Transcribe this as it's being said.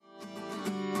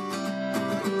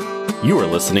You are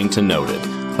listening to Noted,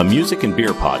 a music and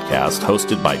beer podcast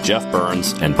hosted by Jeff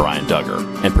Burns and Brian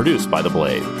Duggar, and produced by The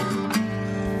Blade.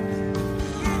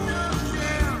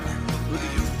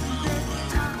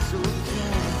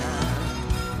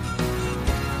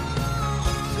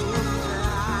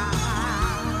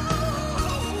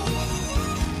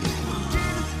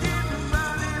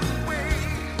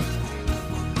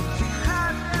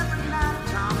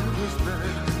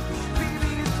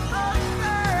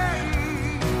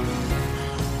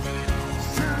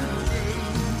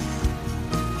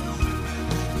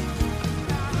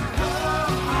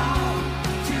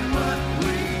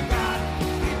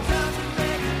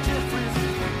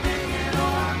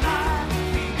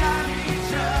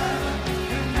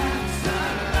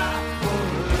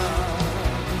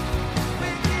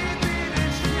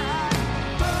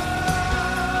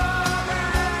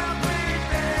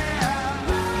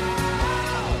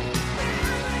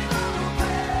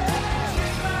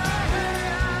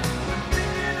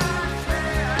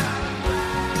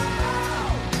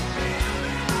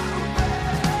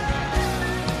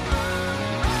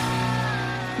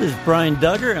 This is Brian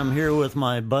Duggar. I'm here with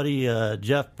my buddy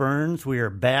Jeff Burns. We are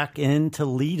back in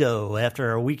Toledo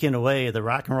after a weekend away at the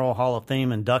Rock and Roll Hall of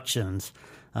Fame inductions.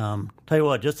 Tell you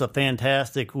what, just a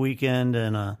fantastic weekend.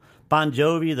 And Bon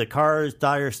Jovi, The Cars,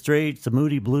 Dire Straits, the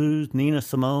Moody Blues, Nina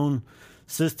Simone,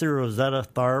 Sister Rosetta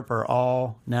Tharpe are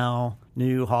all now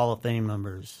new Hall of Fame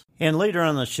members. And later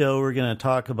on the show, we're going to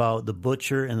talk about The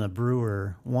Butcher and the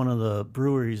Brewer, one of the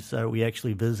breweries that we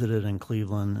actually visited in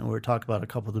Cleveland. And we're talking about a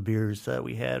couple of the beers that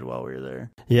we had while we were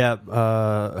there.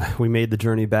 Yeah, we made the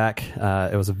journey back.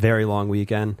 It was a very long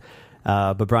weekend.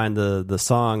 But Brian, the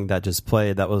song that just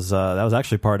played, that was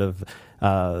actually part of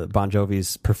Bon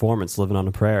Jovi's performance, Living on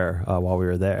a Prayer, while we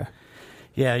were there.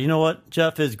 Yeah, you know what,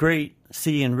 Jeff, is great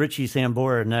seeing Richie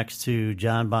Sambora next to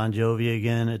John Bon Jovi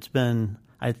again. It's been,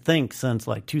 I think, since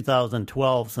like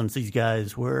 2012 since these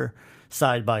guys were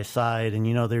side by side, and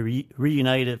you know they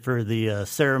reunited for the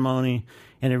ceremony,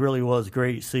 and it really was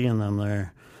great seeing them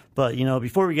there. But you know,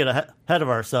 before we get ahead of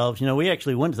ourselves, you know, we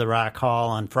actually went to the Rock Hall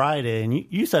on Friday, and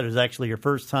you said it was actually your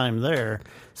first time there.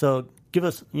 So give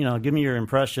me your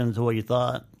impressions of what you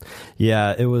thought.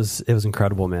 Yeah, it was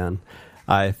incredible, man.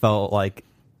 I felt like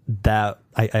that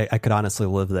I could honestly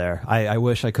live there. I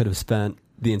wish I could have spent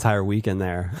the entire weekend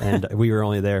there, and we were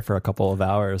only there for a couple of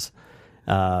hours.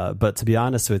 But to be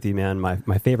honest with you, man,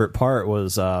 my favorite part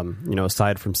was,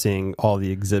 aside from seeing all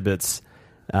the exhibits,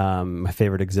 my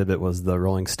favorite exhibit was the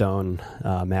Rolling Stone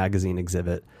magazine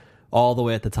exhibit, all the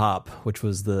way at the top, which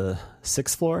was the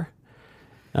sixth floor.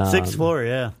 Sixth floor,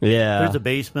 yeah. Yeah. There's a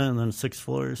basement and then 6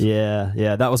 floors.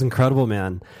 Yeah. That was incredible,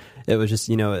 man. It was just,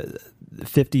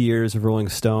 50 years of Rolling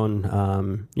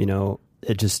Stone,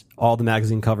 it just, all the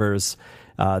magazine covers,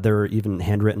 there were even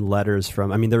handwritten letters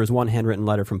there was one handwritten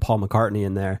letter from Paul McCartney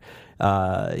in there.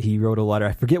 He wrote a letter,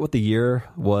 I forget what the year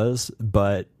was,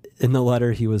 but in the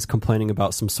letter he was complaining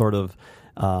about some sort of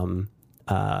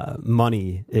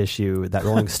money issue that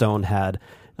Rolling Stone had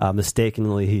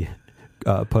mistakenly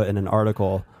put in an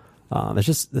article. It's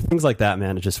just things like that,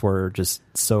 man. It just were just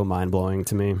so mind-blowing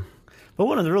to me. But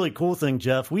one of the really cool things,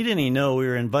 Jeff, we didn't even know we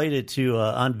were invited to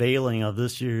unveiling of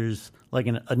this year's, like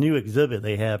a new exhibit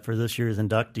they have for this year's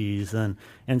inductees.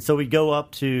 And so we go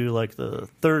up to like the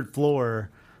third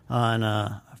floor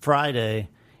on Friday,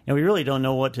 and we really don't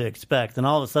know what to expect. And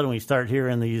all of a sudden we start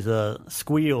hearing these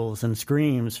squeals and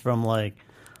screams from like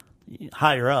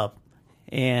higher up.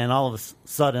 And all of a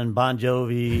sudden Bon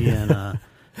Jovi and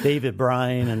David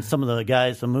Bryan and some of the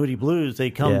guys from Moody Blues,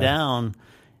 they come down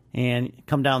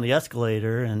the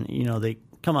escalator, and they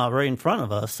come out right in front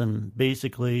of us, and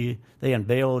basically they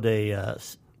unveiled a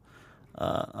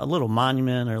little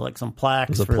monument or like some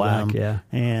plaques for them. Yeah.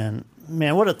 And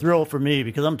man, what a thrill for me,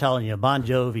 because I'm telling you, Bon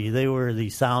Jovi, they were the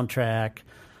soundtrack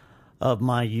of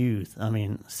my youth. I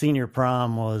mean, senior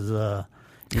prom was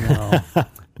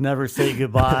Never Say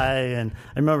Goodbye, and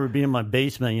I remember being in my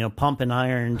basement, pumping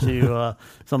iron to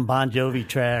some Bon Jovi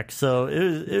tracks. So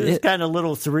it was kind of a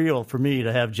little surreal for me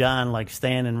to have John like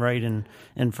standing right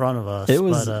in front of us. It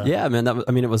was, man.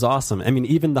 It was awesome. I mean,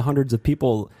 even the hundreds of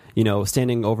people,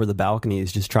 standing over the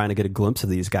balconies, just trying to get a glimpse of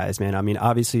these guys, man. I mean,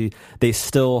 obviously they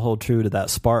still hold true to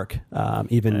that spark,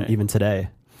 even today.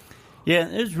 Yeah,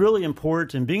 it's really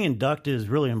important. Being inducted is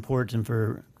really important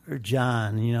for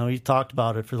John. He's talked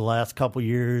about it for the last couple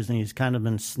years, and he's kind of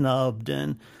been snubbed,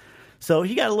 and so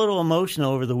he got a little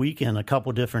emotional over the weekend a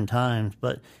couple different times.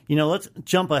 But let's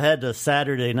jump ahead to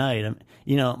Saturday night.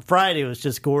 Friday was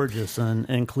just gorgeous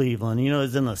in Cleveland. It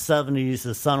was in the 70s,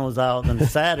 the sun was out. Then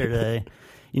Saturday,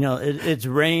 it's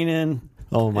raining,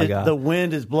 Oh my God. The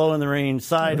wind is blowing the rain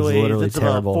sideways. It's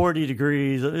terrible. about 40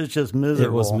 degrees. It's just miserable.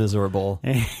 It was miserable.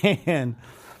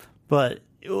 But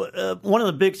one of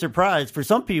the big surprise for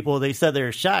some people, they said they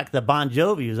were shocked that Bon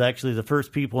Jovi was actually the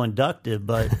first people inducted.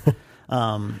 But,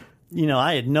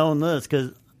 I had known this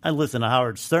because I listened to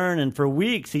Howard Stern, and for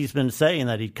weeks he's been saying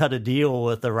that he'd cut a deal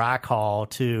with the Rock Hall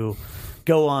to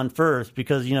go on first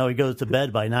because, he goes to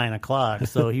bed by 9 o'clock.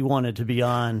 So he wanted to be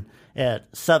on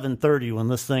at 7:30 when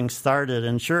this thing started.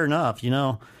 And sure enough,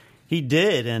 he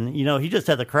did. And, he just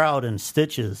had the crowd in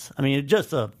stitches. I mean, it's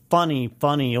just a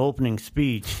funny opening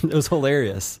speech. It was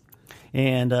hilarious.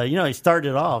 And, he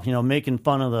started off, making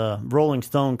fun of the Rolling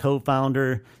Stone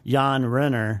co-founder, Jan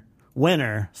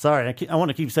Winner. Sorry, I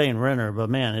want to keep saying Renner, but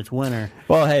man, it's Winner.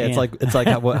 Well, hey, it's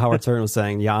like what Howard Stern was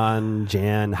saying,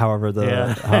 Jan,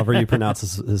 however you pronounce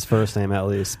his first name at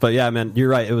least. But yeah, man, you're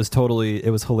right. It was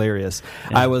hilarious.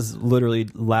 Yeah. I was literally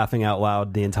laughing out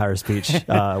loud the entire speech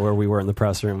where we were in the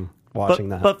press room watching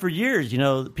that. But for years,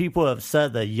 people have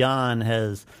said that Jan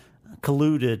has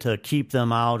colluded to keep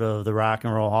them out of the Rock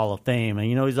and Roll Hall of Fame,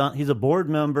 and he's a board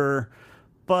member,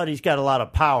 but he's got a lot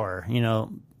of power,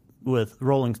 with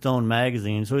Rolling Stone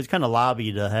magazine. So he's kind of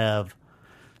lobbied to have,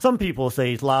 some people say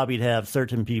he's lobbied to have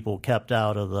certain people kept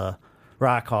out of the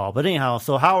Rock Hall. But anyhow,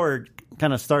 so Howard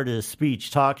kind of started his speech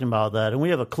talking about that, and we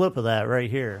have a clip of that right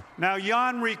here. Now,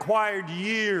 Jan required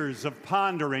years of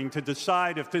pondering to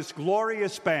decide if this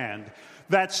glorious band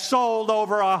that sold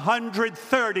over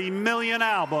 130 million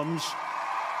albums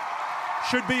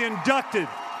should be inducted.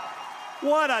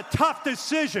 What a tough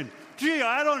decision. Gee,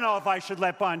 I don't know if I should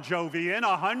let Bon Jovi in.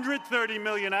 130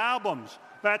 million albums.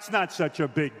 That's not such a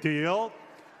big deal.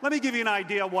 Let me give you an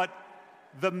idea what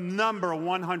the number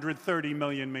 130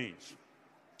 million means.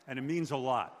 And it means a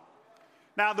lot.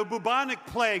 Now, the bubonic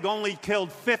plague only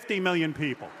killed 50 million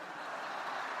people.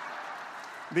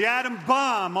 The atom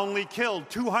bomb only killed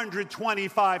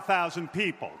 225,000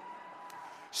 people.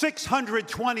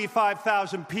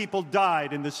 625,000 people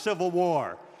died in the Civil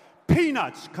War.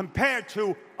 Peanuts compared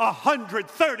to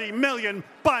 130 million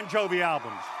Bon Jovi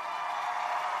albums.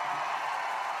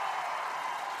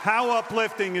 How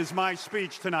uplifting is my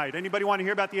speech tonight? Anybody want to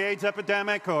hear about the AIDS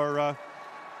epidemic or...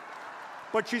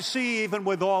 But you see, even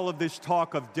with all of this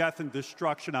talk of death and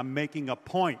destruction, I'm making a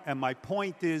point. And my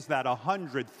point is that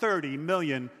 130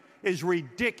 million is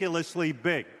ridiculously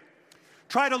big.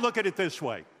 Try to look at it this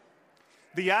way.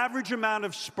 The average amount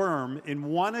of sperm in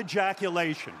one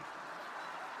ejaculation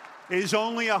is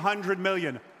only 100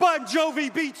 million. Bon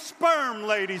Jovi beats sperm,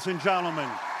 ladies and gentlemen.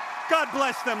 God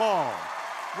bless them all.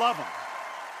 Love them.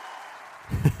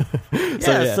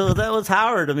 So that was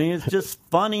Howard. I mean, it's just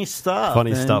funny stuff.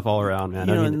 Funny stuff all around, man.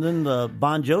 And then the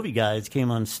Bon Jovi guys came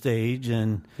on stage,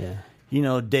 and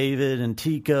David and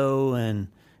Tico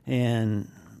and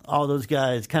all those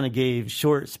guys kind of gave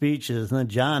short speeches, and then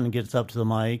John gets up to the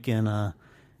mic and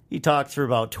he talks for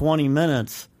about 20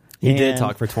 minutes. He did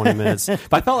talk for 20 minutes,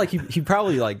 but I felt like he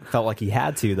probably felt like he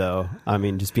had to, though. I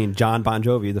mean, just being John Bon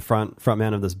Jovi, the front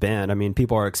man of this band. I mean,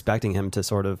 people are expecting him to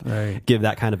sort of give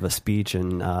that kind of a speech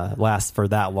and last for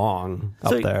that long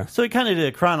up there. So he kind of did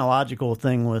a chronological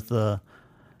thing with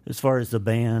as far as the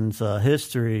band's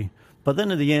history, but then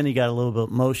at the end he got a little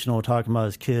bit emotional talking about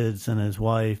his kids and his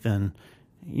wife and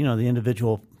the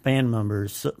individual band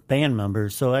members.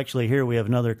 So actually, here we have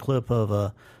another clip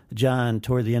of John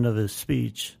toward the end of his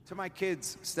speech. To my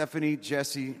kids, Stephanie,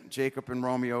 Jesse, Jacob, and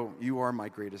Romeo, you are my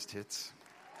greatest hits.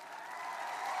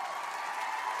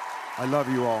 I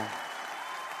love you all.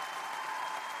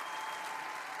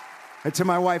 And to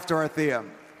my wife, Dorothea,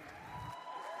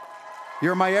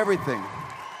 you're my everything.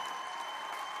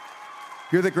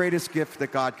 You're the greatest gift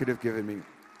that God could have given me.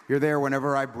 You're there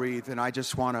whenever I breathe, and I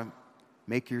just want to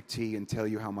make your tea and tell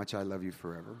you how much I love you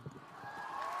forever.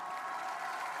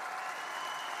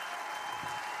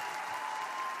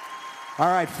 All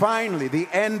right, finally, the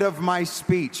end of my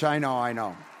speech. I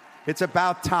know. It's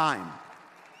about time.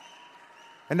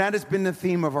 And that has been the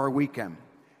theme of our weekend.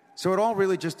 So it all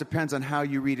really just depends on how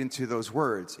you read into those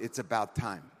words. It's about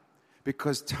time.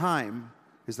 Because time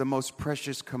is the most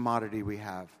precious commodity we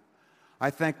have.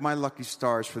 I thank my lucky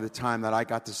stars for the time that I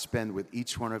got to spend with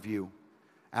each one of you.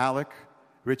 Alec,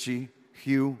 Richie,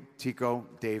 Hugh, Tico,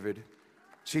 David.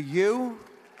 To you,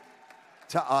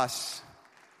 to us,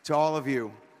 to all of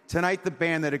you. Tonight, the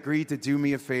band that agreed to do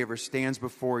me a favor stands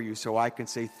before you so I can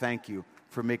say thank you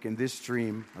for making this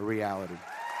dream a reality.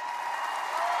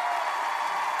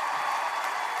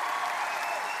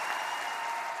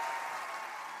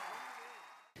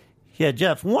 Yeah,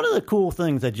 Jeff, one of the cool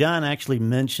things that John actually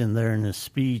mentioned there in his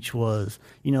speech was,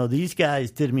 these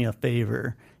guys did me a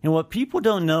favor. And what people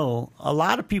don't know, a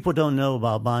lot of people don't know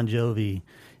about Bon Jovi,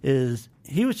 is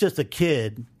he was just a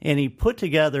kid, and he put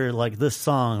together like this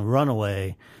song,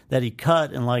 Runaway, that he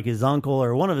cut in like his uncle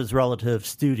or one of his relatives'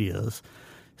 studios.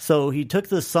 So he took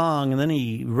this song and then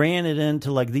he ran it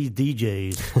into like these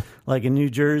DJs, like in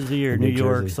New Jersey or New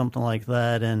York, something like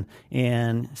that,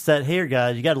 and said, "Here,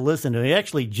 guys, you got to listen to it." He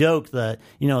actually joked that,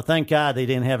 thank God they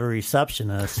didn't have a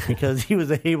receptionist because he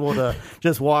was able to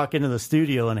just walk into the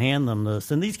studio and hand them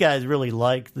this. And these guys really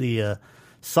liked the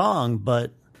song,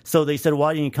 but so they said,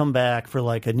 "Why didn't you come back for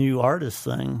like a new artist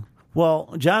thing?"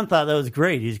 Well, John thought that was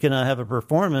great. He's going to have a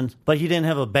performance, but he didn't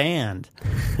have a band.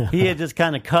 He had just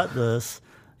kind of cut this,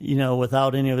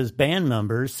 without any of his band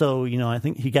members. So, I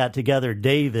think he got together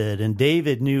David, and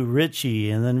David knew Richie,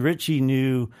 and then Richie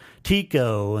knew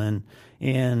Tico,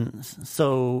 and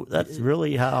so that's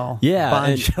really how Bon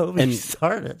Jovi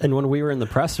started. And when we were in the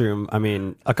press room, I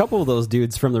mean, a couple of those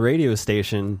dudes from the radio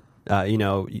station,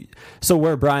 so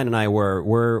where Brian and I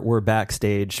we're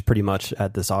backstage pretty much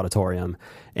at this auditorium.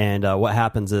 And what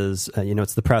happens is,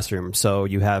 it's the press room. So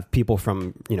you have people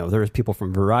from, there's people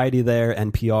from Variety there,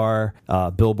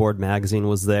 NPR, Billboard magazine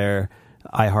was there,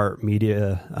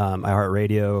 iHeartMedia,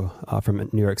 iHeartRadio from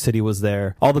New York City was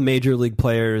there. All the major league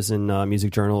players in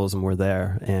music journalism were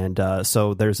there. And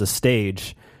so there's a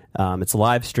stage. It's a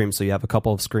live stream, so you have a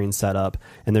couple of screens set up,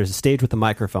 and there's a stage with a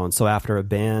microphone. So after a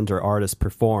band or artist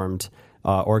performed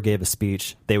or gave a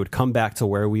speech, they would come back to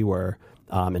where we were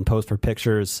and pose for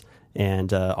pictures,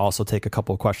 and also take a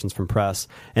couple of questions from press.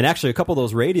 And actually, a couple of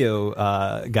those radio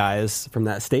guys from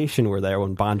that station were there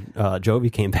when Bon Jovi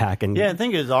came back. And I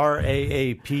think it was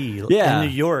RAAP in New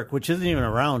York, which isn't even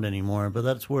around anymore, but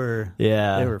that's where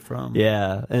they were from.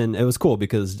 Yeah, and it was cool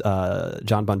because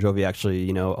John Bon Jovi actually,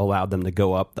 allowed them to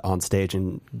go up on stage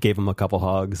and gave them a couple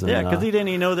hugs. And, because he didn't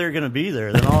even know they were going to be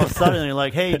there. Then all of a sudden, they're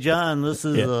like, "Hey, John, this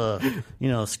is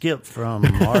Skip from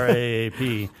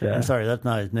RAAP." Yeah. I'm sorry, that's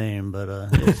not his name, but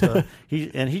it's...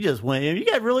 he just went. He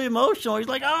got really emotional. He's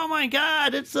like, "Oh my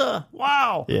God, it's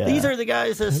wow! Yeah. These are the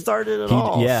guys that started it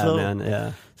all." Yeah, man.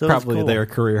 Yeah, so probably cool. Their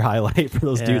career highlight for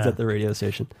those dudes at the radio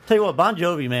station. Tell you what, Bon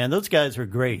Jovi, man, those guys were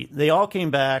great. They all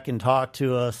came back and talked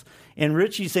to us. And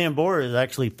Richie Sambora is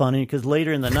actually funny because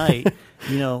later in the night,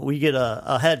 we get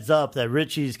a heads up that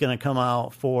Richie's going to come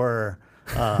out for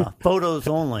photos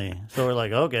only. So we're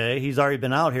like, okay, he's already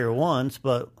been out here once,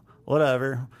 but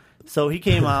whatever. So he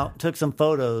came out, took some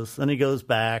photos, then he goes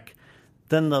back.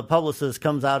 Then the publicist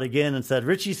comes out again and said,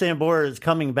 "Richie Sambora is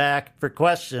coming back for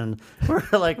questions." We're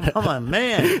like, come on,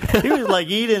 man. He was like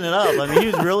eating it up. I mean, he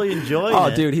was really enjoying it.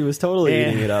 Oh, dude, he was totally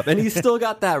eating it up. And he's still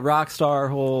got that rock star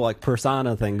whole like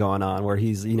persona thing going on where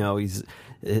he's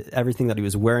everything that he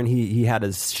was wearing, he had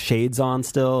his shades on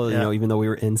still, even though we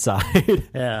were inside.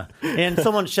 Yeah. And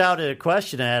someone shouted a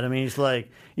question at him. He's like,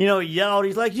 yelled.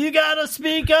 He's like, "You got to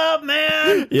speak up,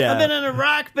 man. Yeah. I've been in a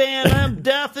rock band. I'm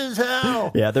deaf as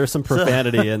hell." Yeah, there's some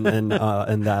profanity in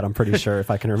that, I'm pretty sure,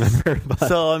 if I can remember. But.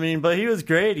 So, but he was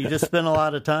great. He just spent a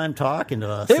lot of time talking to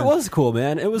us. It was cool,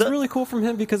 man. It was really cool from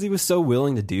him because he was so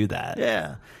willing to do that.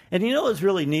 Yeah. And what's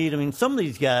really neat? Some of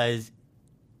these guys,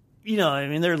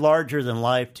 they're larger than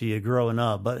life to you growing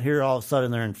up, but here all of a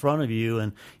sudden they're in front of you.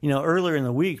 And, earlier in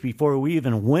the week, before we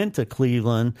even went to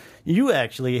Cleveland, you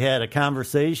actually had a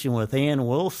conversation with Ann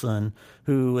Wilson,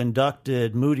 who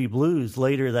inducted Moody Blues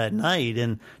later that night.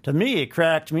 And to me, it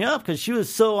cracked me up because she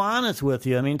was so honest with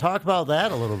you. Talk about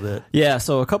that a little bit. Yeah,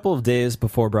 so a couple of days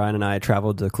before Brian and I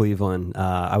traveled to Cleveland,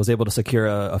 I was able to secure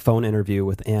a phone interview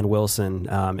with Ann Wilson.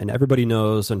 And everybody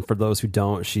knows, and for those who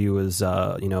don't, she was,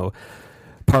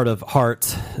 part of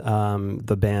Heart,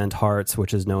 the band Hearts,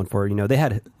 which is known for, they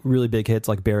had really big hits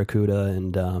like Barracuda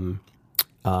and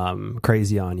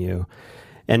Crazy on You.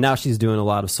 And now she's doing a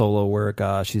lot of solo work.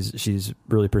 She's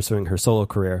really pursuing her solo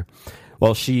career.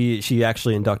 Well, she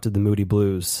actually inducted the Moody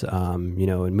Blues. And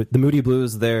the Moody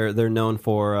Blues, they're known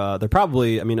for, they're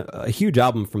probably, a huge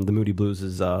album from the Moody Blues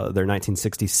is their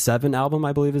 1967 album,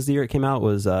 I believe is the year it came out,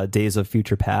 was Days of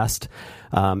Future Past.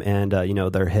 And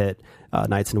their hit,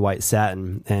 Nights in White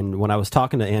Satin. And when I was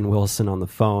talking to Ann Wilson on the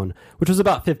phone, which was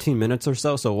about 15 minutes or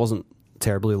so it wasn't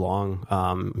terribly long.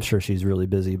 I'm sure she's really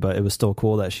busy, but it was still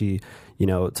cool that she,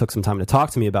 took some time to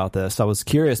talk to me about this. I was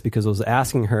curious because I was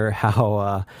asking her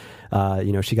how,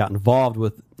 she got involved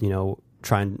with,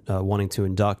 wanting to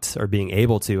induct, or being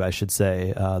able to, I should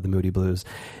say, the Moody Blues.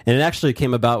 And it actually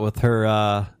came about with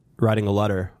her writing a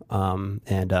letter.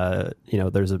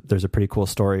 There's a pretty cool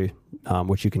story,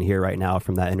 which you can hear right now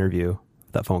from that interview,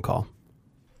 that phone call.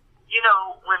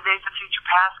 When Days of Future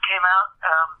Past came out,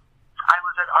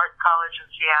 college in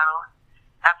Seattle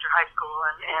after high school,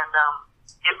 and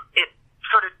it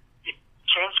sort of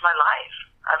changed my life.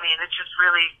 I mean, it just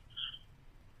really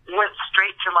went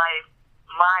straight to my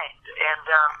mind. And,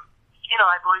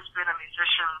 I've always been a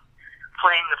musician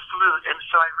playing the flute, and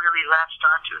so I really latched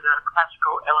onto the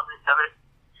classical element of it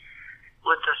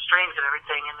with the strings and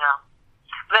everything. And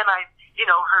then I,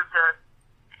 heard the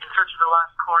In Search of the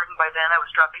Lost Chord, and by then I was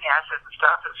dropping acid and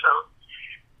stuff. And so,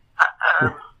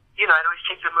 I'd always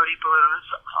take the Moody Blues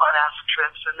on acid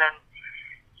trips. And then,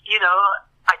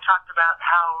 I talked about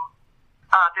how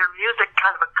their music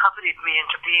kind of accompanied me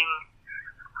into being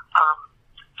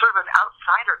sort of an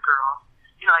outsider girl.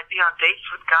 I'd be on dates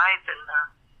with guys, and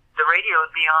the radio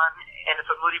would be on, and if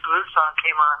a Moody Blues song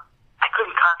came on, I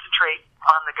couldn't concentrate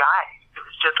on the guy. It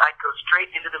was just, I'd go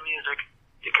straight into the music,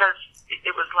 because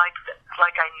it was like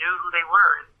I knew who they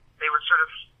were. They were sort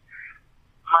of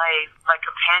my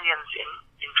companions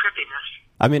in trippiness.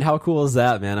 I mean, how cool is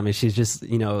that, man? I mean, she's just,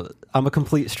 I'm a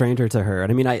complete stranger to her.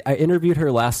 And I mean, I interviewed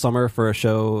her last summer for a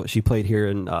show she played here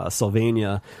in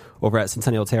Sylvania over at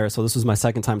Centennial Terrace. So this was my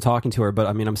second time talking to her, but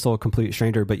I mean, I'm still a complete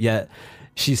stranger, but yet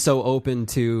she's so open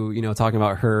to, talking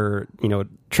about her,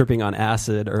 tripping on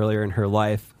acid earlier in her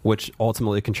life, which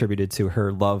ultimately contributed to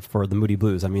her love for the Moody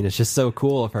Blues. I mean, it's just so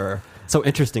cool of her. So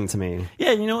interesting to me.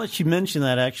 Yeah, you know what? She mentioned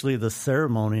that actually the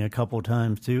ceremony a couple of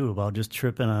times too, about just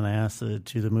tripping on acid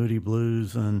to the Moody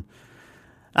Blues, and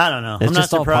I don't know. I'm not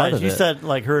surprised. You said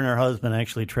like her and her husband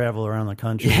actually travel around the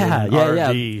country. Yeah,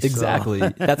 RVs, exactly.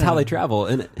 So. That's how they travel,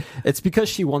 and it's because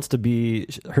she wants to be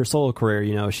her solo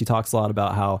career. She talks a lot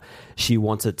about how she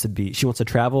wants to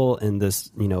travel in this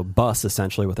bus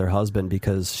essentially with her husband,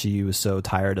 because she was so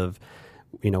tired of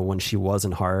when she was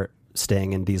in Heart,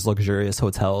 staying in these luxurious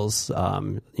hotels,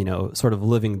 sort of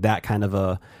living that kind of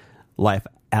a life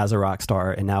as a rock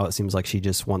star, and now it seems like she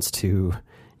just wants to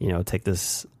take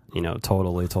this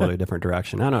totally different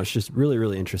direction. I don't know. It's just really,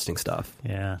 really interesting stuff.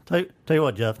 Yeah. Tell you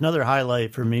what, Jeff, another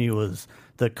highlight for me was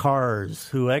the Cars,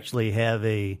 who actually have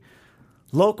a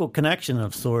local connection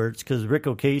of sorts, because Ric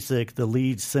Ocasek, the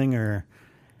lead singer,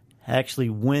 actually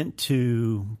went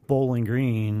to Bowling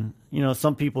Green.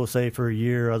 Some people say for a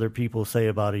year, other people say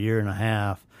about a year and a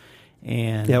half.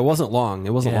 And yeah, it wasn't long.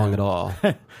 It wasn't long at all.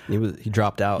 He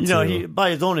dropped out. He,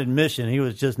 by his own admission, he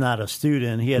was just not a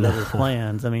student. He had other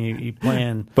plans. I mean, he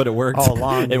planned, but it worked all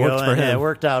along. It worked for him. Yeah, it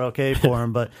worked out okay for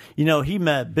him. But he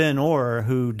met Ben Orr,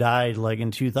 who died like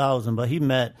in 2000. But he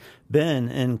met Ben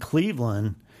in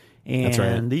Cleveland, and that's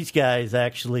right. These guys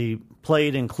actually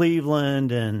played in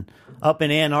Cleveland and up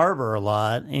in Ann Arbor a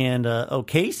lot. And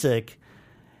Ocasek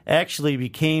actually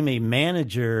became a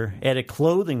manager at a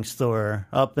clothing store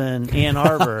up in Ann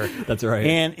Arbor. That's right.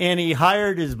 And he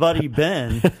hired his buddy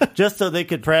Ben just so they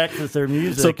could practice their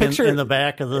music in the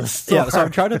back of the store. Yeah, so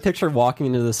I'm trying to picture walking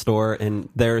into the store and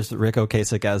there's Ric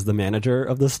Ocasek as the manager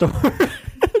of the store.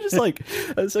 Just like,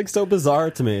 it's like so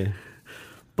bizarre to me.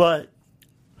 But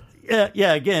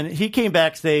yeah, again, he came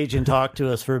backstage and talked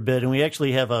to us for a bit, and we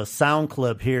actually have a sound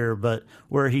clip here, but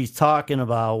where he's talking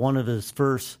about one of his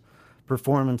first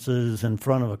performances in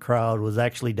front of a crowd was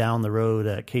actually down the road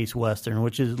at Case Western,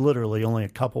 which is literally only a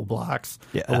couple blocks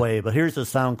away. But here's a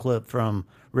sound clip from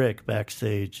Rick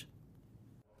backstage.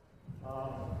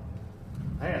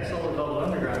 I had Solar Double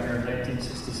Underground here in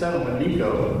 1967 with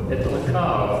Nico at the Le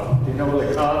Cave. Do you know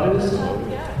where Le Cave is?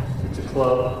 Yeah. It's a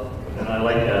club, and I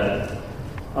like that.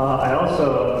 I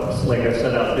also, like I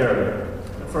said out there,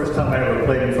 the first time I ever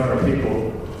played in front of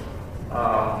people,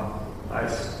 I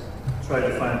tried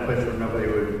to find a place where nobody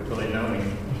would really know me.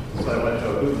 So I went to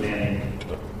a hootenanny,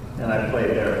 and I played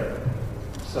there.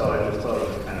 So I just thought it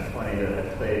was kind of funny that I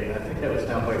played. I think that was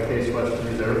down by Case Western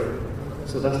Reserve.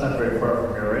 So that's not very far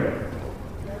from here,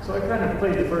 right? So I kind of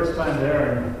played the first time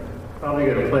there, and probably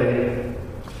going to play,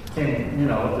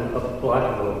 up the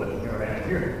block a little bit here. I am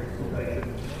here.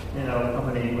 How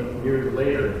many years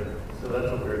later. So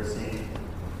that's a weird scene.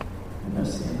 And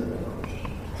that's the end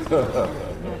of that.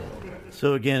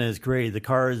 So again, it's great. The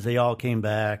Cars, they all came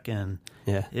back, and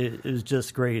it was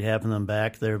just great having them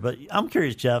back there. But I'm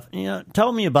curious, Jeff.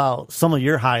 Tell me about some of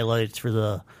your highlights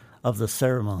of the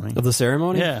ceremony. Of the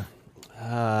ceremony? Yeah.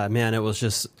 Man, it was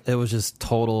just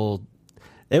total.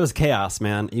 It was chaos,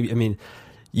 man. I mean,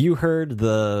 you heard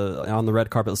on the red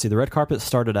carpet. Let's see, the red carpet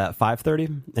started at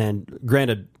 5:30, and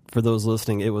granted, for those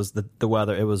listening, it was the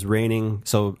weather. It was raining,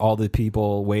 so all the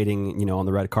people waiting, on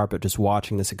the red carpet, just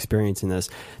watching this, experiencing this,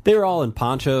 they were all in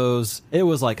ponchos. It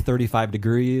was like 35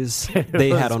 degrees.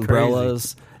 They had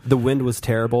umbrellas. Crazy. The wind was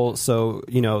terrible. So,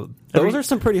 Those are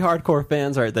some pretty hardcore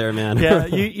fans right there, man. Yeah,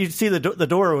 you'd see the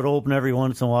door would open every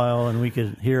once in a while, and we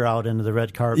could hear out into the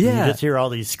red carpet. Yeah. You just hear all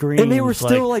these screams. And they were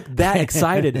still like that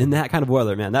excited in that kind of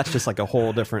weather, man. That's just like a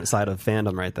whole different side of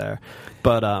fandom right there.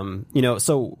 But,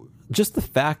 so just the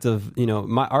fact of,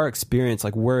 our experience,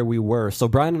 like where we were. So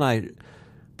Brian and I,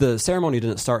 the ceremony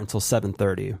didn't start until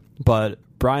 7:30, but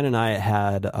Brian and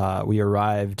I we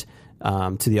arrived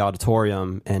to the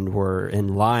auditorium and were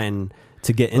in line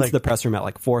to get into the press room at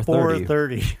like 4:30.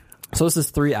 4:30. So this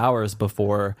is 3 hours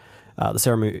before the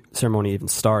ceremony even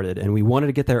started, and we wanted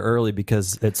to get there early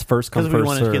because it's first come, first served.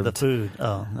 Because we wanted to get the food.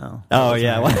 Oh, no. Oh,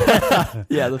 yeah.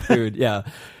 Yeah, the food, yeah.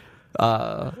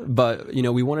 But,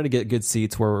 we wanted to get good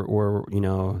seats where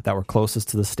that were closest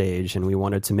to the stage, and we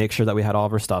wanted to make sure that we had all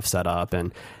of our stuff set up.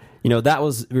 And, that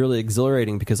was really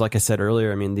exhilarating because, like I said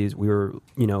earlier, I mean, we were,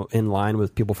 in line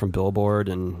with people from Billboard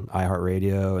and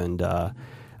iHeartRadio, and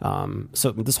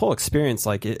so this whole experience,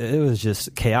 like, it was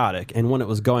just chaotic. And when it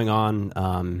was going on,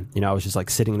 I was just like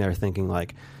sitting there thinking,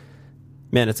 like,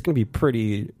 man, it's going to be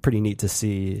pretty neat to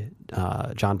see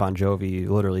John Bon Jovi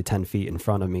literally 10 feet in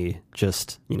front of me,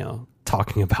 just,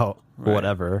 talking about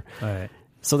whatever. Right.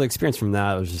 So the experience from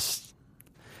that was just...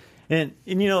 And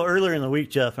earlier in the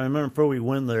week, Jeff, I remember before we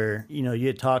went there, you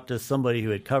had talked to somebody who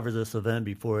had covered this event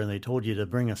before, and they told you to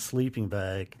bring a sleeping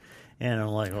bag. And I'm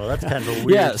like, well, that's kind of a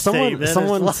weird statement.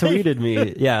 Someone tweeted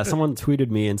me. Yeah, someone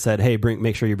tweeted me and said, "Hey,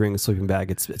 make sure you bring a sleeping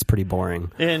bag. It's pretty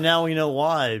boring." And now we know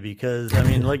why, because I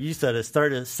mean, like you said, it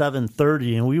started at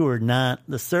 7:30, and we were not.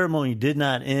 The ceremony did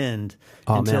not end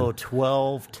until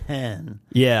 12:10.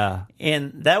 Yeah,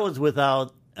 and that was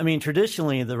without. I mean,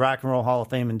 traditionally, the Rock and Roll Hall of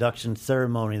Fame induction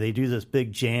ceremony, they do this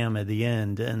big jam at the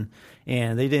end, and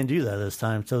they didn't do that this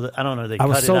time. So I don't know. I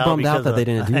was so bummed out that they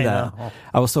didn't do that.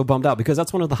 I was so bummed out because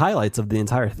that's one of the highlights of the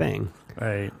entire thing.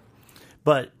 Right.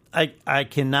 But I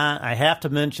have to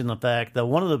mention the fact that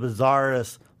one of the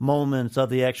bizarrest moments of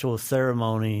the actual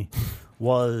ceremony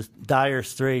was Dire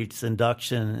Straits'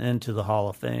 induction into the Hall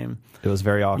of Fame. It was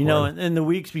very awkward. In the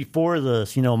weeks before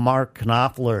this, Mark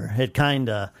Knopfler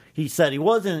had he said he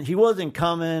wasn't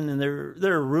coming, and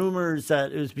there are rumors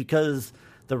that it was because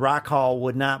the Rock Hall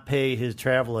would not pay his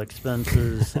travel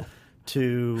expenses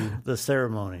to the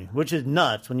ceremony, which is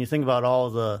nuts when you think about all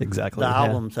the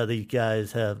albums that these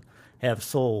guys have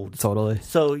sold. Totally.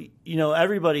 So,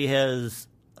 everybody has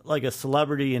like a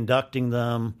celebrity inducting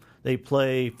them. They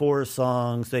play 4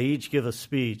 songs. They each give a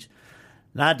speech.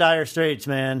 Not Dire Straits,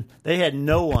 man. They had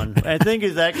no one. I think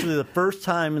it's actually the first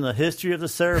time in the history of the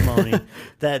ceremony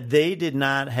that they did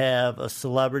not have a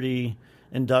celebrity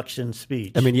induction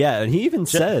speech. I mean, yeah, and he even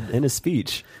said in his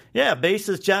speech. Yeah,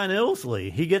 bassist John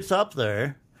Illsley. He gets up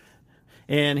there,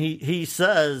 and he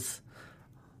says,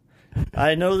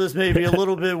 I know this may be a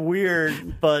little bit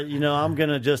weird, but, I'm going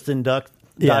to just induct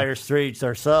Dire Straits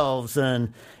ourselves,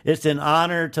 and it's an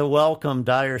honor to welcome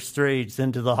Dire Straits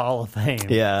into the Hall of Fame.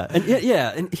 Yeah,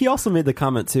 and he also made the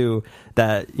comment too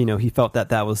that he felt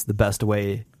that was the best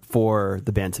way for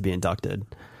the band to be inducted,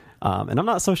 and I'm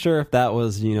not so sure if that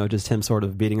was just him sort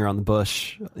of beating around the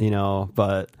bush,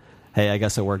 but hey, I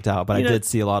guess it worked out. But I did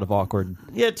see a lot of awkward.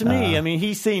 Yeah, to me, I mean,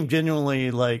 he seemed genuinely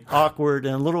like awkward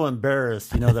and a little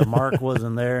embarrassed, that Mark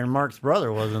wasn't there and Mark's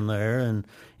brother wasn't there, and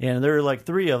there were like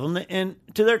 3 of them. And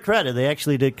to their credit, they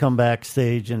actually did come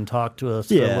backstage and talk to us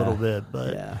for a little bit.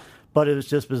 But it was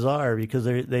just bizarre because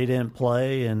they didn't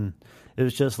play, and it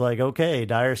was just like, okay,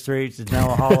 Dire Straits is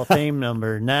now a Hall of Fame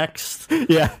number. Next.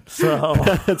 Yeah. So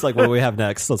it's like, what do we have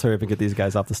next? Let's hurry up and get these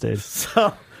guys off the stage.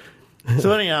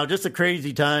 So anyhow, just a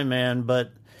crazy time, man.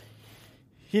 But,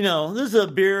 this is a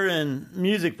beer and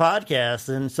music podcast,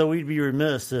 and so we'd be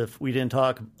remiss if we didn't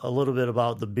talk a little bit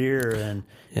about the beer.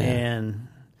 And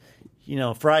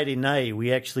Friday night,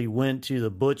 we actually went to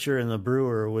the Butcher and the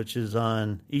Brewer, which is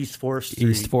on East 4th Street.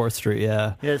 East 4th Street,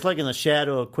 yeah. Yeah, it's like in the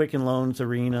shadow of Quicken Loans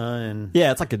Arena. And yeah,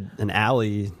 it's like an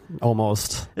alley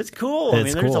almost. It's cool. I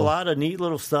mean, there's a lot of neat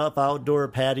little stuff, outdoor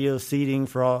patio seating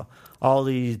for all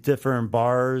these different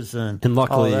bars and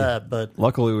luckily, all that. But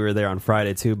luckily, we were there on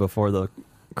Friday, too, before the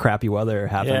crappy weather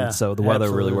happened. Yeah, so the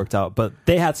weather really worked out. But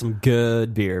they had some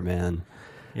good beer, man.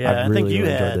 Yeah, I think you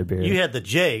had the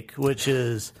Jake, which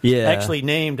is actually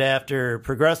named after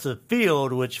Progressive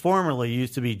Field, which formerly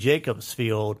used to be Jacobs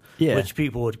Field, which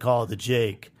people would call the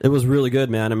Jake. It was really good,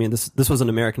 man. I mean, this was an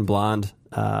American blonde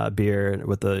beer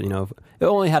with it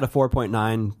only had a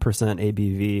 4.9%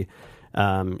 ABV.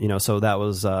 So that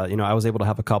was, I was able to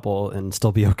have a couple and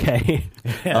still be okay.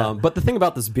 Yeah. But the thing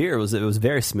about this beer was it was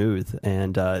very smooth,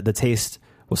 and the taste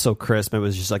was so crisp. It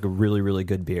was just like a really, really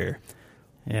good beer.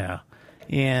 Yeah.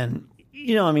 And,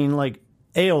 I mean, like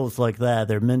ales like that,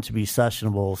 they're meant to be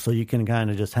sessionable, so you can kind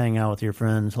of just hang out with your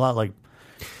friends. A lot like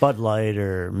Bud Light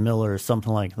or Miller or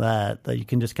something like that you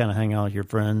can just kind of hang out with your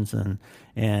friends and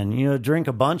drink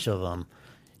a bunch of them.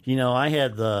 I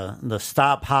had the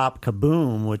Stop Hop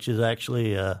Kaboom, which is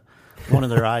actually one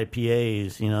of their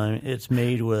IPAs. It's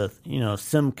made with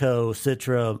Simcoe,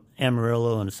 Citra,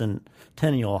 Amarillo, and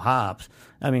Centennial hops.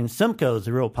 I mean, Simcoe is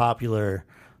a real popular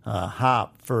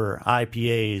hop for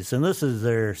IPAs, and this is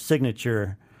their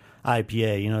signature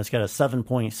IPA. It's got a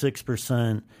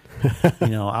 7.6%,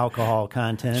 alcohol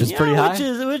content, which is pretty high. Which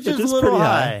is a little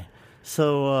high.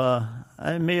 So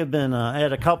I may have been. I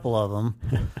had a couple of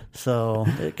them, so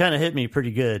it kind of hit me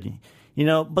pretty good.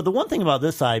 But the one thing about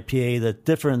this IPA that's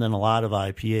different than a lot of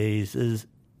IPAs is,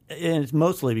 and it's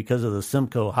mostly because of the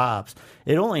Simcoe hops,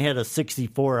 it only had a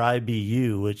 64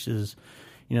 IBU, which is,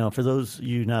 for those of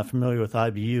you not familiar with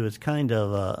IBU, it's kind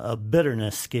of a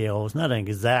bitterness scale. It's not an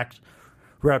exact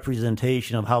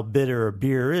representation of how bitter a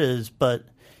beer is, but,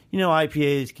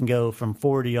 IPAs can go from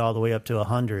 40 all the way up to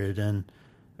 100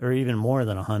 or even more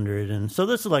than 100. And so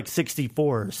this is like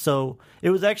 64. So it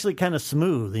was actually kind of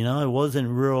smooth. It wasn't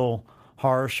real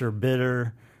harsh or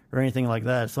bitter or anything like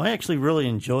that. So I actually really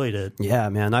enjoyed it. Yeah,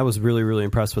 man, I was really, really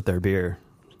impressed with their beer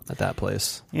at that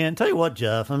place. And tell you what,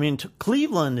 Jeff, I mean,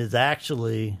 Cleveland is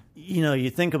actually, you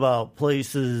think about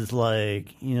places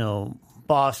like,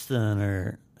 Boston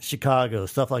or Chicago,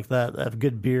 stuff like that have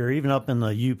good beer, even up in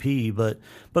the UP.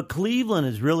 But Cleveland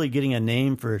is really getting a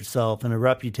name for itself and a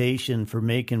reputation for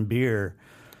making beer.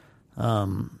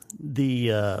 They've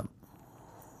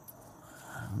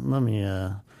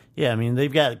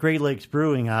got Great Lakes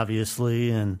Brewing,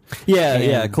 obviously, and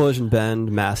Collision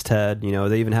Bend, Masthead.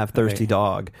 They even have Thirsty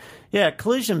Dog. Yeah,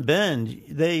 Collision Bend,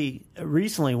 they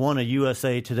recently won a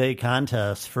USA Today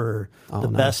contest for the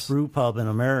best brew pub in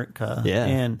America. Yeah,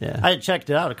 and I had checked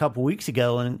it out a couple weeks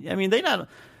ago, and I mean,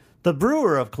 the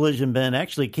brewer of Collision Bend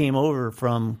actually came over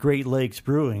from Great Lakes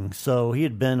Brewing, so he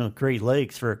had been with Great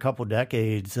Lakes for a couple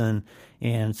decades, and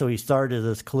so he started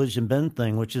this Collision Bend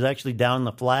thing, which is actually down in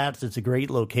the flats. It's a great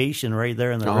location right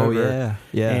there in the river.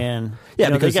 And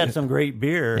because they got some great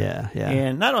beer.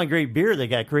 And not only great beer, they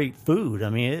got great food.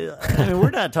 I mean, we're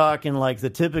not talking like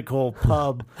the typical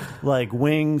pub like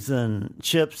wings and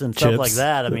chips and stuff like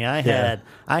that. I mean, I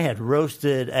had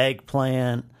roasted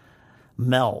eggplant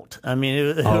melt. I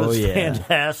mean, it was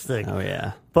fantastic.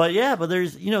 But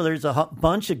there's a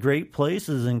bunch of great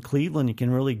places in Cleveland you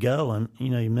can really go. And,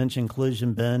 you mentioned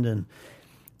Collision Bend, and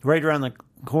right around the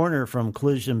corner from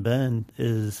Collision Bend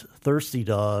is Thirsty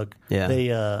Dog. Yeah.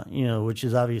 They, which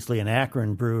is obviously an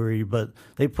Akron brewery, but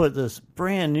they put this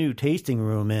brand new tasting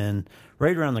room in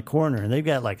right around the corner, and they've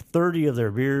got like 30 of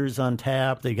their beers on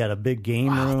tap. They got a big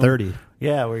game room. 30.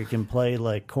 Yeah, where you can play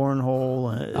like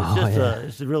cornhole.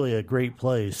 It's really a great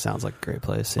place. Sounds like a great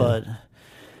place. Yeah. But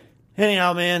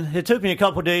anyhow, man, it took me a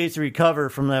couple days to recover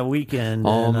from that weekend.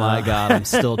 Oh my God, I'm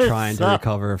still trying to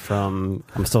recover from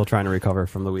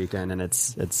the weekend, and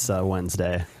it's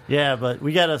Wednesday. Yeah, but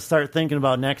we got to start thinking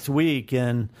about next week,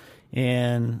 and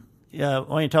why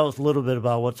don't you tell us a little bit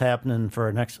about what's happening for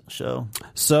our next show?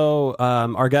 So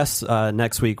our guests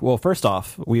next week, well, first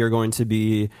off, we are going to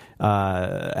be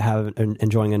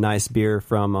enjoying a nice beer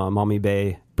from Maumee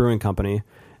Bay Brewing Company.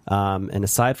 And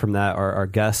aside from that, our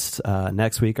guests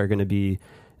next week are going to be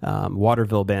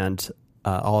Waterville band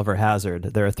Oliver Hazard.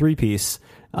 They're a three-piece,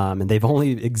 and they've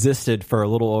only existed for a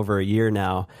little over a year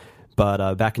now.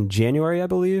 But back in January, I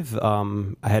believe,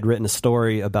 I had written a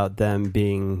story about them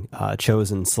being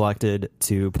selected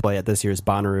to play at this year's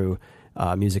Bonnaroo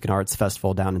Music and Arts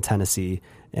Festival down in Tennessee.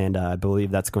 And I believe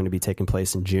that's going to be taking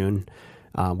place in June,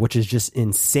 which is just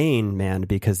insane, man,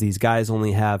 because these guys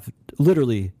only have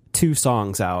literally 2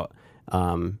 songs out,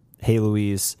 Hey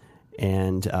Louise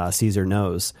and Caesar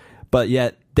Knows. But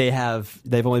yet they've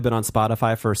only been on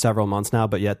Spotify for several months now,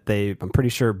 but yet I'm pretty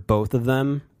sure both of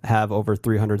them have over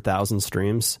 300,000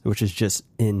 streams, which is just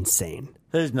insane.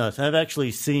 That is nuts. I've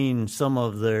actually seen some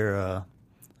of their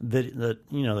the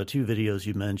 2 videos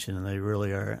you mentioned, and they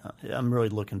really are. I'm really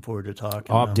looking forward to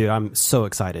talking. Oh, dude, I'm so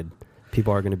excited.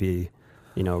 People are going to be,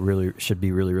 should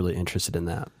be really, really interested in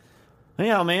that.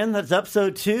 Yeah, man, that's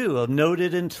episode 2 of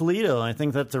Noted in Toledo. I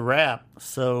think that's a wrap.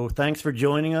 So thanks for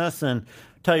joining us, and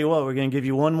tell you what, we're going to give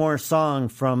you one more song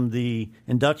from the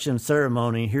induction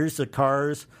ceremony. Here's the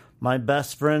Cars, My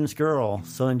Best Friend's Girl.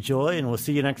 So enjoy, and we'll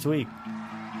see you next week.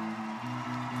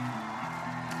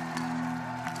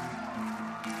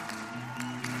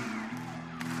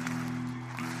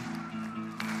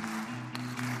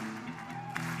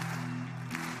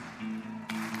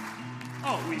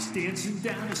 Always dancing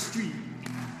down the street,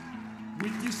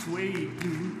 with your suede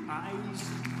blue eyes.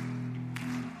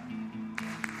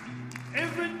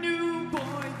 Every new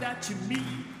boy that you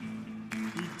meet,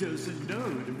 he doesn't know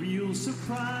the real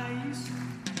surprise.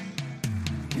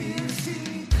 Here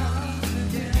she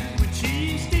comes again, when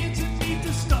she's dancing beneath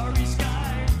the starry sky.